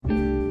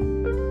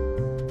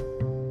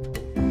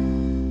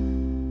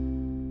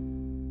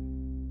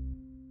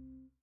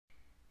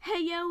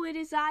it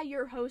is I,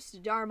 your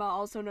host, Dharma,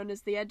 also known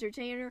as The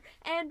Entertainer,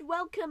 and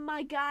welcome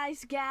my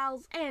guys,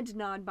 gals, and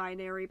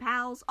non-binary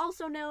pals,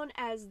 also known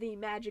as the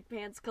Magic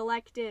Pants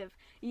Collective.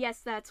 Yes,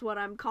 that's what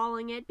I'm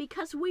calling it,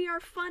 because we are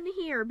fun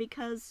here,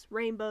 because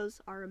rainbows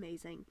are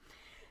amazing.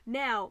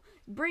 Now,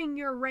 bring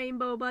your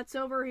rainbow butts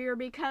over here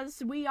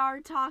because we are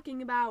talking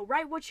about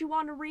write what you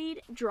want to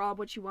read, draw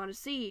what you want to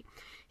see.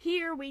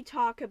 Here we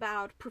talk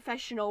about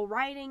professional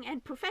writing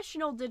and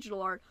professional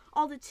digital art,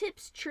 all the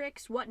tips,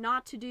 tricks, what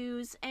not to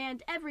do's,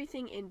 and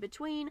everything in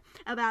between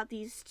about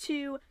these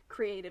two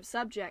creative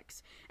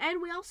subjects.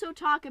 And we also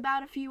talk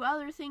about a few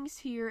other things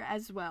here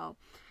as well,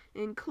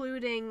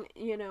 including,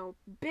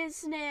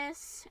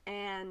 business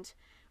and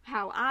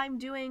how I'm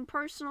doing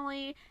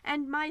personally,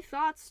 and my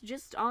thoughts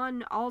just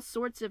on all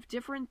sorts of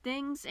different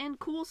things and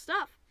cool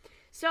stuff.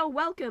 So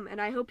welcome, and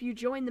I hope you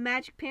join the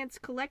Magic Pants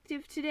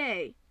Collective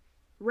today.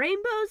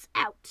 Rainbows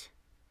out!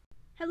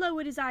 Hello,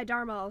 it is I,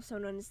 Dharma, also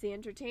known as The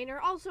Entertainer,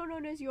 also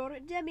known as your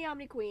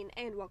Demi-Omni Queen,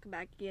 and welcome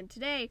back again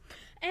today.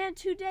 And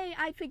today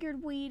I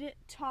figured we'd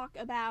talk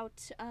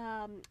about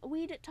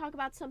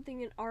something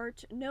in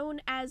art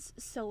known as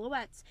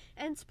silhouettes,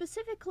 and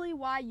specifically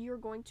why you're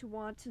going to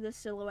want the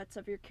silhouettes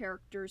of your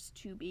characters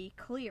to be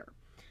clear.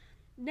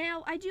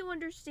 Now, I do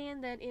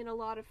understand that in a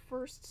lot of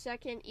first,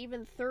 second,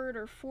 even third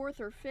or fourth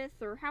or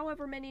fifth or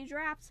however many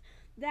drafts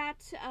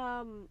that,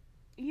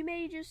 you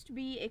may just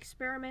be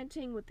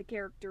experimenting with the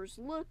character's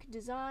look,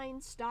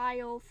 design,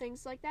 style,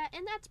 things like that,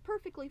 and that's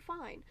perfectly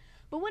fine.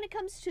 But when it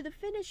comes to the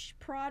finished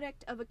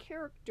product of a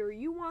character,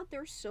 you want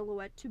their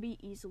silhouette to be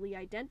easily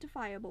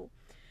identifiable.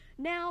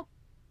 Now,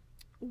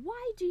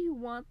 why do you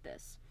want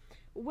this?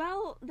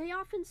 Well, they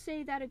often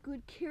say that a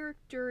good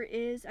character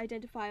is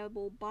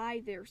identifiable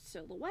by their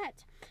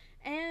silhouette.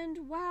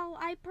 And while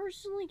I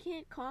personally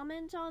can't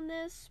comment on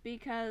this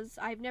because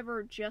I've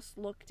never just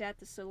looked at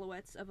the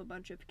silhouettes of a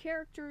bunch of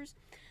characters,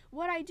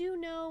 what I do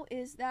know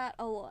is that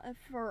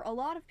for a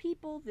lot of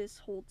people this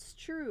holds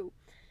true.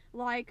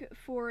 Like,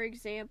 for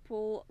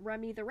example,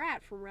 Remy the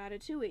Rat from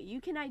Ratatouille. You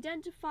can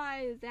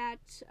identify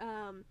that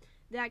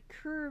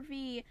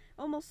curvy,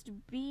 almost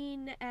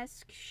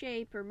bean-esque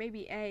shape, or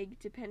maybe egg,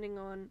 depending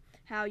on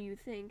how you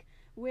think,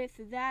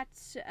 with that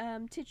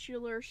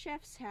titular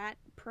chef's hat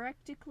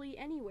practically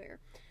anywhere.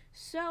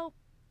 So,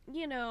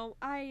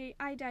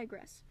 I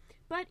digress.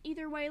 But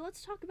either way,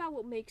 let's talk about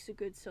what makes a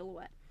good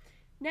silhouette.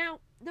 Now,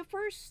 the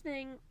first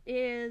thing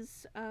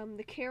is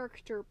the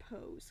character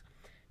pose.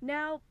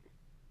 Now,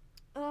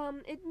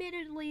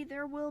 admittedly,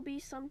 there will be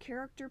some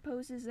character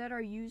poses that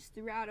are used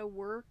throughout a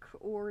work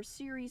or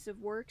series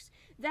of works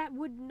that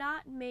would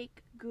not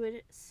make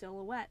good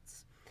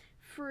silhouettes.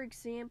 For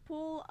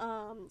example,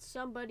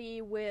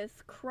 somebody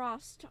with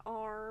crossed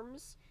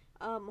arms,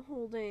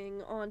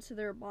 holding onto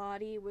their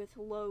body with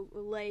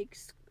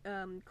legs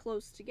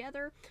close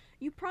together,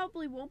 you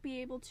probably won't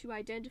be able to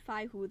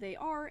identify who they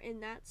are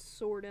in that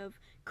sort of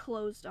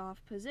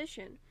closed-off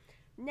position.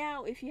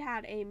 Now, if you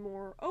had a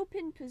more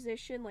open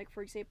position, like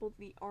for example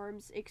the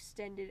arms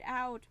extended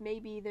out,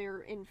 maybe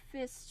they're in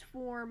fist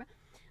form,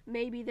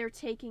 maybe they're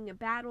taking a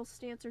battle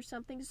stance or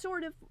something,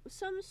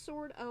 some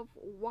sort of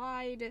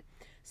wide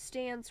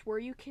stance where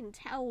you can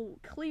tell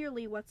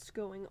clearly what's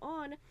going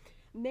on,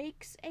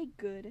 makes a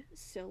good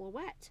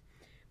silhouette.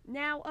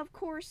 Now, of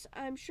course,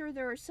 I'm sure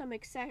there are some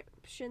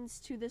exceptions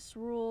to this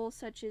rule,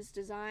 such as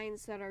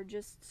designs that are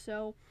just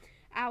so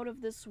out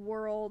of this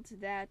world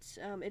that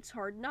it's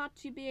hard not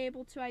to be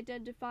able to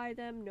identify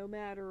them no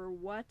matter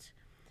what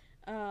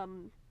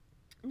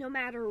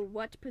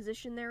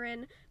position they're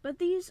in, but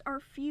these are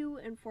few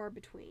and far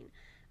between,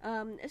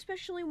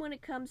 especially when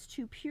it comes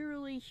to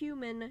purely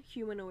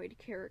humanoid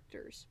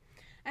characters.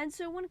 And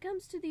so when it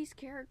comes to these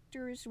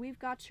characters, we've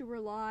got to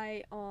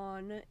rely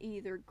on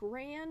either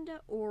grand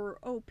or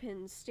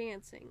open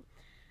stancing.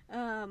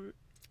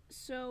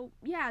 So,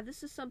 yeah,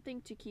 this is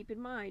something to keep in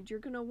mind. You're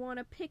going to want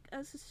to pick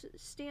a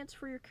stance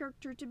for your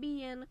character to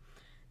be in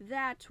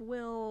that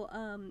will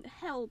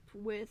help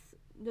with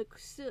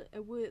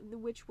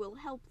which will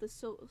help the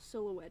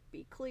silhouette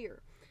be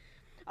clear.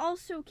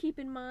 Also, keep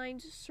in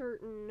mind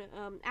certain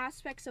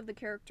aspects of the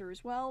character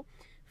as well.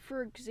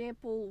 For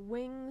example,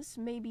 wings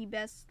may be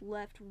best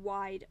left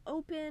wide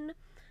open,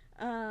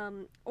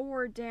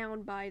 or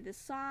down by the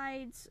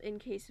sides in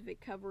case if it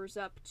covers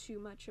up too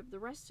much of the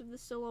rest of the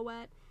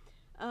silhouette.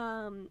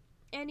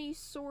 Any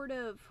sort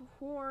of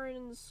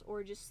horns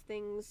or just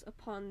things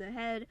upon the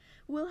head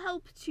will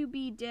help to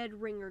be dead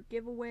ringer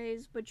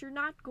giveaways, but you're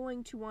not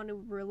going to want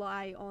to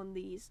rely on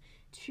these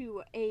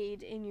to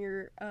aid in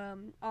your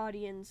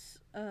audience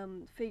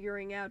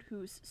figuring out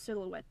whose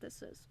silhouette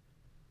this is.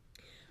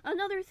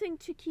 Another thing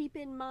to keep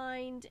in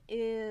mind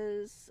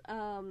is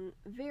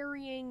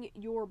varying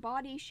your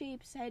body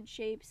shapes, head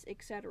shapes,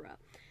 etc.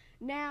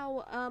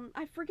 Now,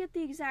 I forget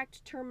the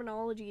exact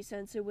terminology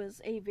since it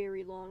was a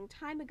very long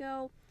time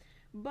ago,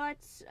 but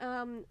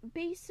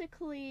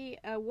basically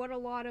what a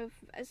lot of,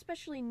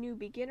 especially new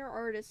beginner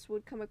artists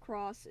would come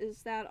across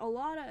is that a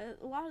lot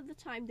of the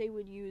time they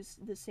would use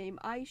the same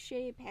eye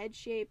shape, head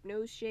shape,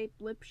 nose shape,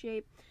 lip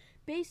shape,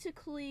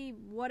 basically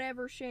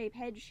whatever shape,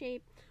 head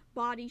shape,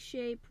 body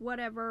shape,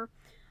 whatever,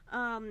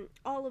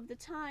 all of the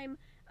time,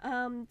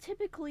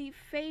 typically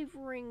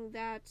favoring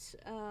that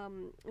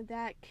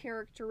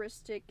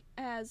characteristic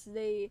as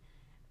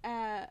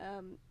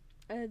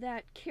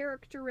that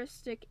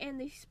characteristic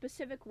and the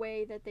specific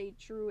way that they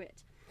drew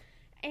it.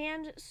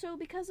 And so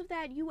because of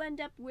that, you end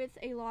up with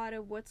a lot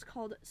of what's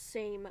called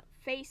same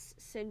face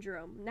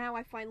syndrome. Now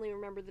I finally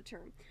remember the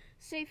term.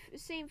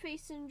 Same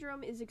face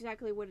syndrome is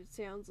exactly what it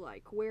sounds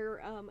like, where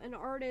an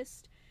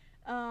artist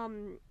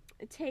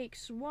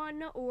takes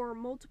one or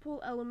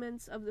multiple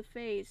elements of the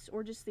face,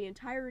 or just the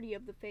entirety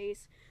of the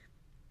face,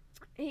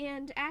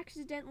 and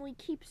accidentally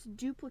keeps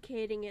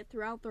duplicating it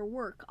throughout their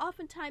work,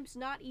 oftentimes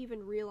not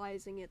even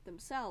realizing it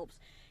themselves.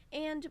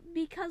 And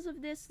because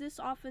of this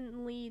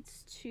often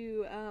leads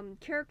to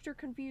character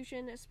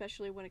confusion,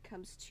 especially when it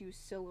comes to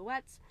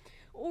silhouettes,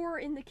 or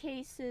in the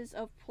cases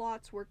of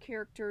plots where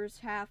characters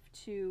have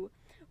to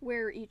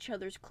wear each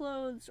other's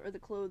clothes or the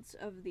clothes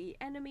of the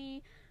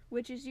enemy,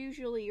 which is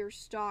usually your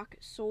stock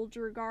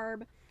soldier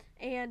garb,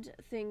 and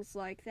things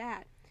like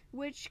that,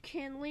 which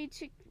can lead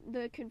to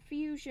the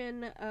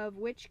confusion of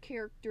which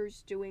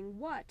character's doing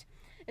what,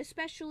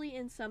 especially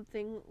in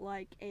something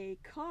like a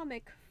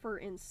comic, for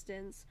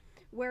instance,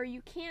 where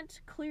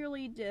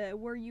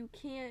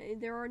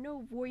there are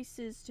no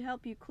voices to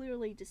help you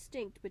clearly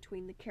distinct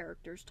between the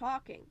characters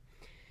talking.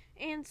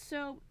 And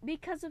so,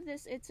 because of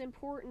this, it's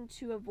important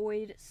to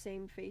avoid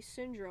same face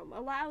syndrome.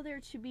 Allow there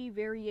to be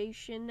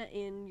variation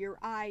in your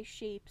eye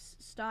shapes,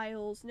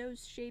 styles,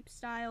 nose shape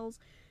styles,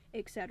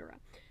 etc.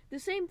 The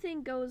same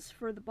thing goes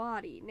for the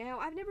body. Now,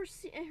 I've never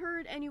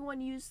heard anyone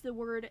use the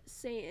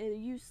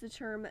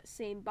term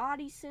same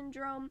body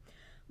syndrome,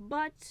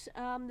 but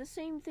the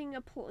same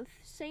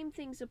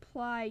things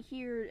apply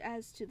here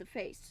as to the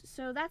face.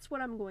 So that's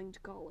what I'm going to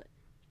call it.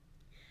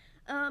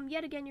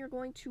 Yet again, you're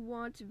going to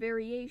want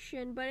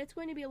variation, but it's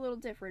going to be a little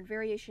different.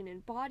 Variation in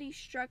body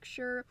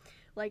structure,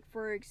 like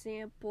for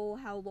example,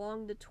 how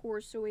long the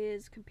torso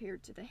is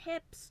compared to the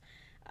hips,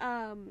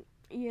 how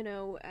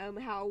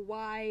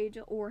wide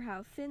or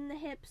how thin the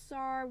hips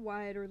are,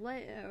 wide or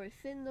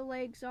thin the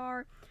legs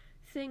are,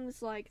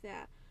 things like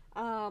that.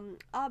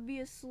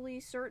 Obviously,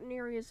 certain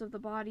areas of the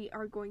body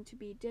are going to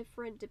be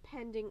different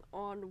depending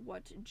on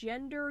what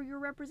gender you're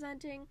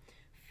representing,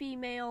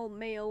 female,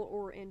 male,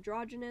 or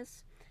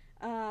androgynous.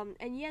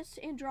 And yes,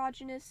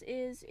 androgynous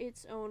is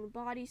its own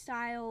body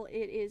style.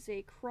 It is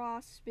a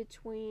cross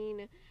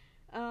between,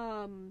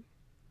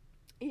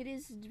 it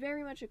is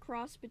very much a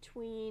cross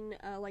between,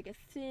 like a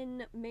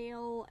thin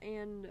male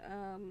and,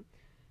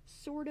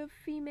 sort of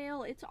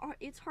female.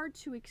 It's hard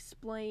to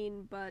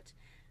explain, but,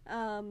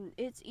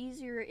 it's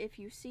easier if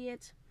you see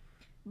it.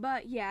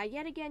 But yeah,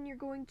 yet again, you're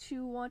going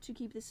to want to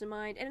keep this in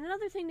mind. And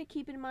another thing to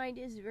keep in mind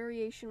is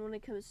variation when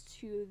it comes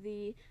to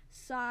the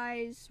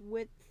size,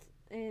 width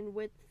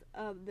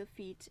of the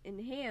feet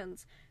and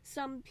hands.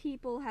 Some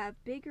people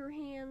have bigger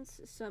hands,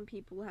 some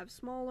people have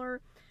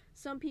smaller,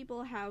 some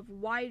people have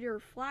wider,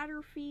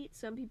 flatter feet,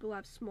 some people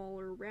have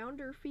smaller,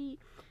 rounder feet.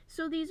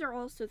 So these are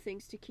also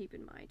things to keep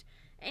in mind.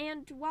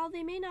 And while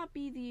they may not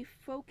be the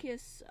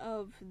focus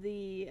of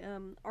the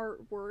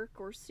artwork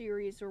or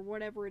series or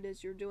whatever it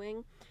is you're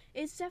doing,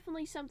 it's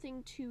definitely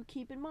something to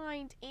keep in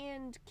mind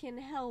and can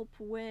help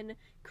when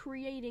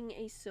creating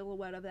a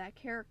silhouette of that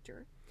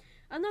character.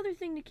 Another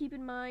thing to keep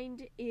in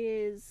mind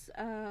is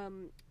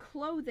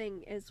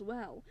clothing as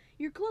well.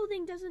 Your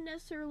clothing doesn't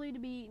necessarily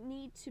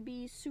need to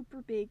be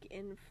super big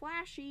and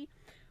flashy,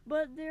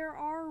 but there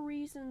are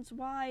reasons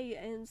why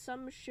in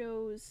some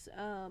shows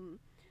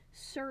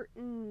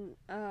certain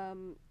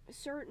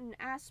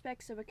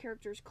aspects of a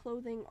character's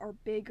clothing are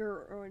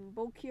bigger or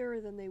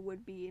bulkier than they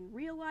would be in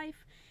real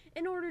life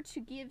in order to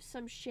give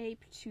some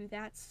shape to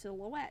that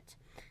silhouette,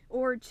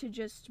 or to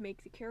just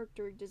make the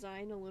character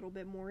design a little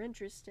bit more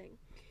interesting.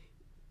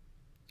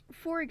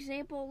 For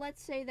example,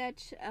 let's say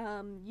that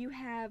you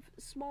have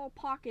small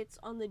pockets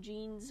on the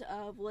jeans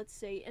of, let's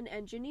say, an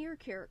engineer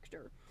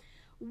character.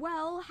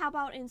 Well, how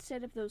about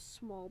instead of those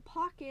small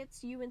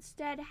pockets, you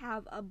instead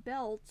have a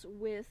belt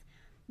with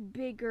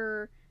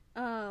bigger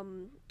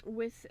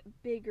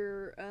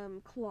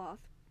cloth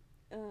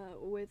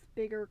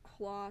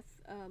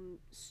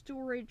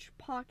storage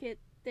pocket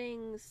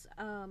things.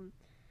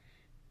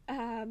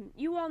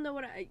 You all know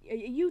what a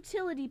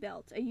utility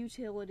belt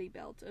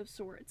of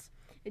sorts.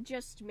 It's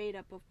just made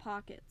up of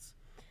pockets.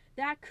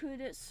 That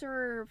could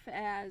serve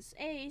as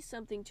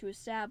something to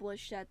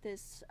establish that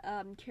this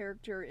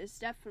character is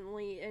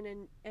definitely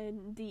in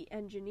the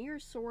engineer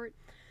sort,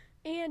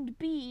 and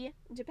B,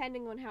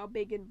 depending on how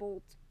big and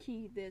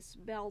bulky this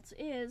belt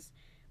is,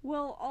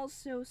 will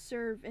also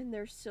serve in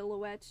their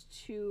silhouette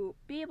to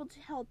be able to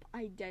help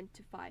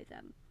identify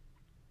them.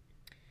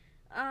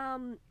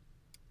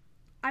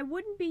 I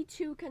wouldn't be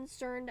too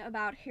concerned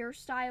about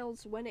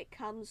hairstyles when it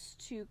comes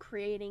to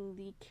creating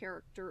the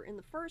character in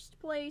the first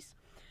place,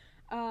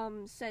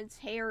 since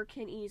hair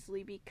can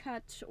easily be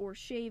cut or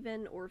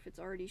shaven, or if it's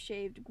already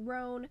shaved,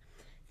 grown,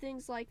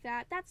 things like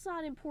that. That's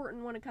not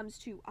important when it comes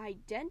to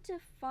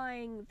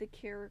identifying the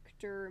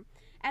character,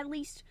 at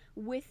least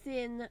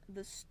within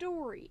the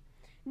story.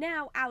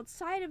 Now,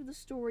 outside of the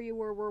story,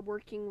 where we're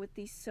working with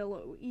these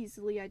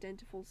easily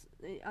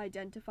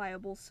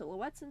identifiable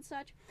silhouettes and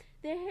such,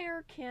 the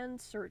hair can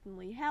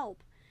certainly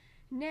help.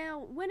 Now,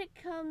 when it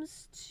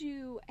comes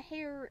to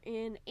hair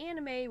in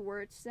anime,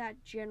 where it's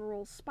that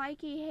general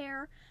spiky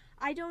hair,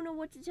 I don't know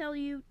what to tell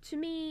you. To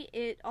me,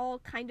 it all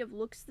kind of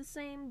looks the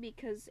same,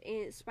 because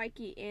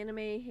spiky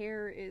anime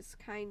hair is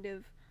kind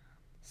of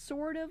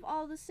sort of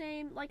all the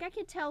same. Like, I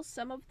can tell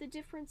some of the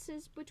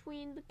differences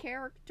between the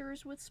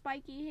characters with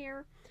spiky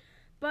hair,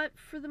 but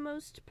for the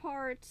most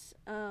part,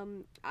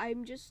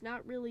 I'm just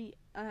not really,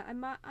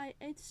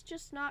 it's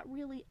just not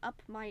really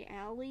up my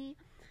alley.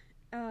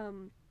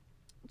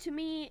 To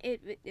me,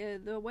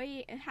 the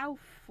way, how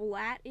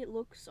flat it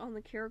looks on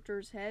the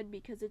character's head,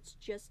 because it's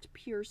just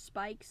pure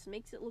spikes,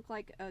 makes it look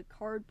like a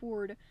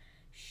colored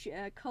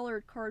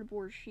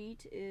cardboard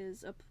sheet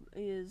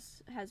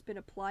has been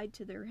applied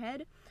to their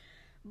head.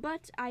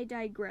 But I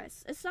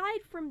digress.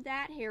 Aside from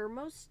that hair,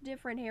 most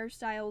different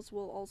hairstyles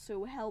will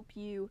also help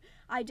you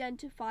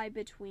identify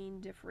between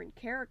different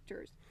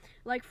characters.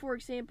 Like, for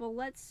example,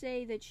 let's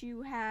say that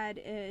your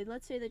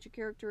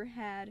character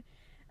had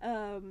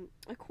a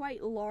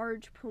quite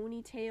large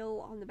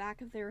ponytail on the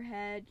back of their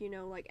head,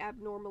 like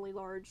abnormally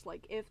large.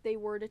 Like, if they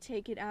were to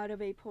take it out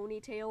of a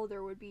ponytail,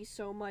 there would be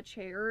so much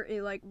hair.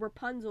 Like,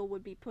 Rapunzel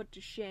would be put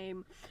to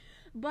shame.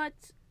 But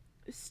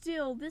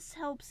still, this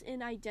helps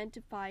in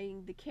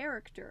identifying the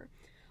character,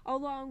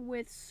 along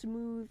with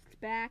smoothed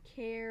back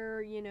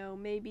hair,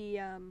 maybe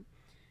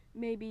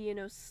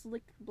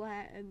slicked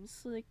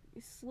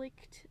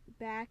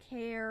back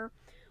hair,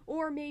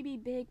 or maybe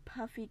big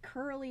puffy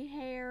curly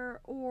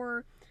hair,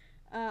 or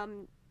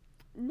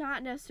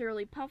not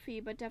necessarily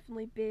puffy, but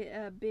definitely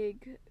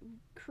big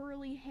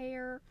curly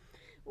hair,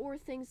 or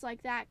things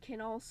like that can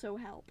also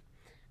help.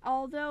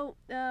 Although,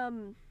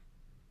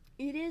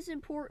 it is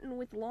important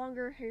with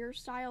longer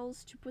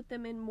hairstyles to put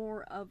them in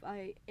more of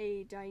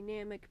a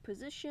dynamic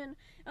position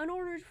in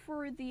order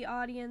for the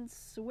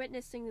audience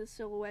witnessing the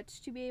silhouettes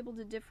to be able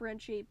to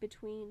differentiate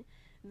between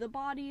the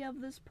body of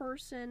this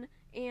person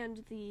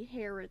and the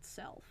hair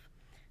itself.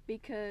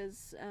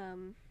 Because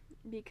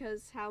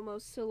how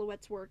most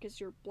silhouettes work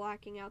is you're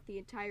blacking out the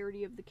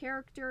entirety of the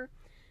character,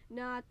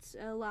 not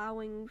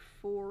allowing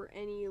for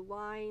any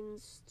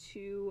lines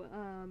to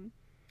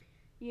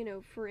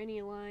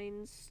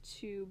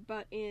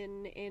butt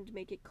in and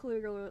make it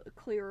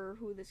clearer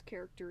who this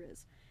character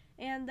is.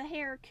 And the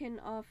hair can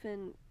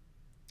often,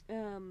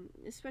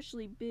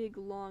 especially big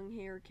long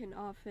hair, can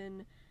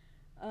often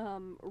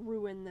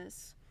ruin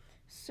this.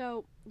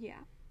 So,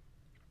 yeah.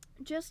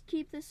 Just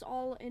keep this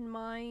all in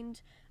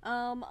mind.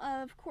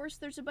 Of course,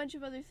 there's a bunch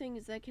of other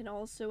things that can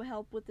also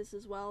help with this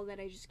as well that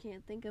I just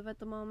can't think of at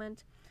the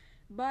moment.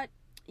 But,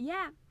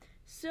 yeah.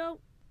 So,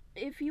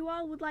 if you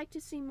all would like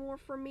to see more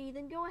from me,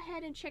 then go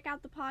ahead and check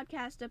out the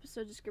podcast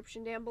episode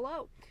description down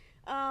below.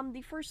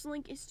 The first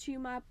link is to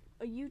my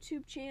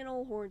YouTube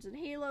channel, Horns and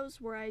Halos,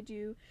 where I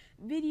do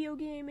video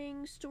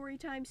gaming,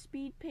 storytime,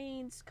 speed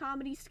paints,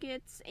 comedy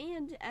skits,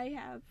 and I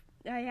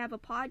have a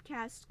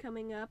podcast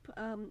coming up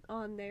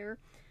on there.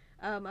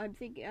 I've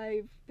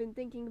been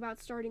thinking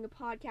about starting a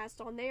podcast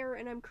on there,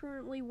 and I'm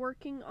currently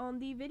working on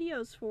the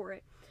videos for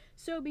it.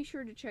 So be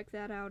sure to check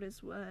that out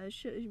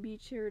be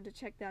sure to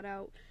check that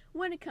out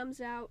when it comes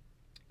out.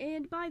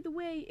 And by the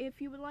way, if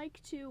you would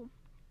like to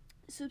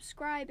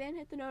subscribe and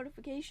hit the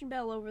notification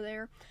bell over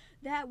there,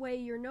 that way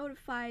you're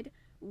notified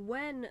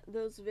when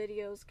those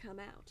videos come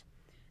out.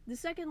 The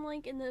second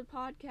link in the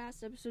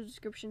podcast episode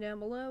description down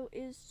below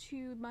is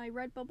to my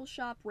Redbubble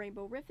shop,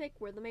 Rainbowrific,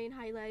 where the main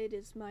highlight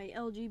is my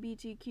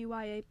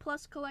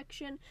LGBTQIA+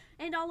 collection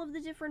and all of the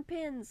different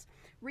pins.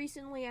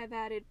 Recently, I've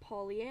added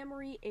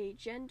polyamory,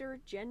 agender,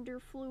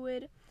 gender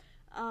fluid.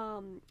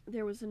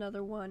 There was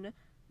another one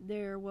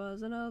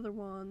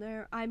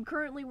there. I'm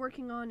currently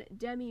working on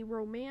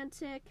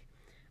demi-romantic,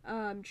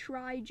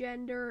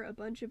 trigender, a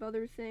bunch of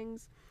other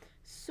things.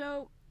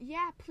 So,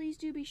 yeah, please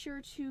do be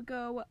sure to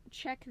go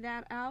check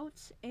that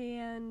out.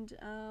 And,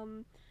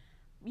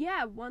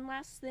 one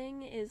last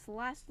thing is, the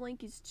last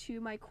link is to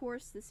my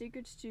course, The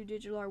Secrets to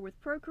Digital Art with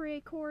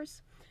Procreate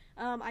course.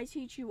 I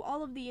teach you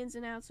all of the ins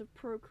and outs of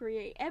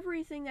Procreate,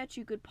 everything that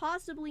you could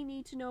possibly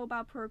need to know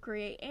about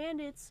Procreate, and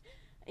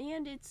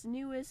its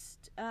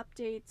newest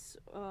updates,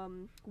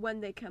 when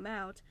they come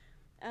out.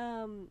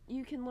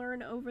 You can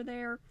learn over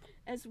there,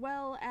 as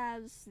well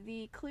as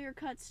the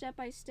clear-cut,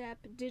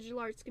 step-by-step digital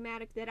art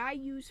schematic that I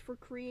use for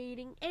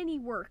creating any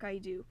work I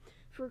do.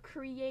 For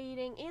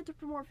creating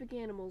anthropomorphic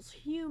animals,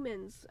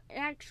 humans,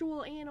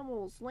 actual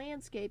animals,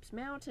 landscapes,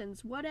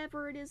 mountains,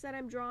 whatever it is that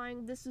I'm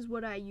drawing, this is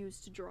what I use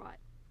to draw it.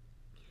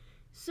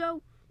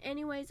 So,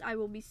 anyways, I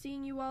will be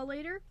seeing you all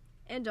later,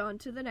 and on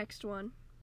to the next one.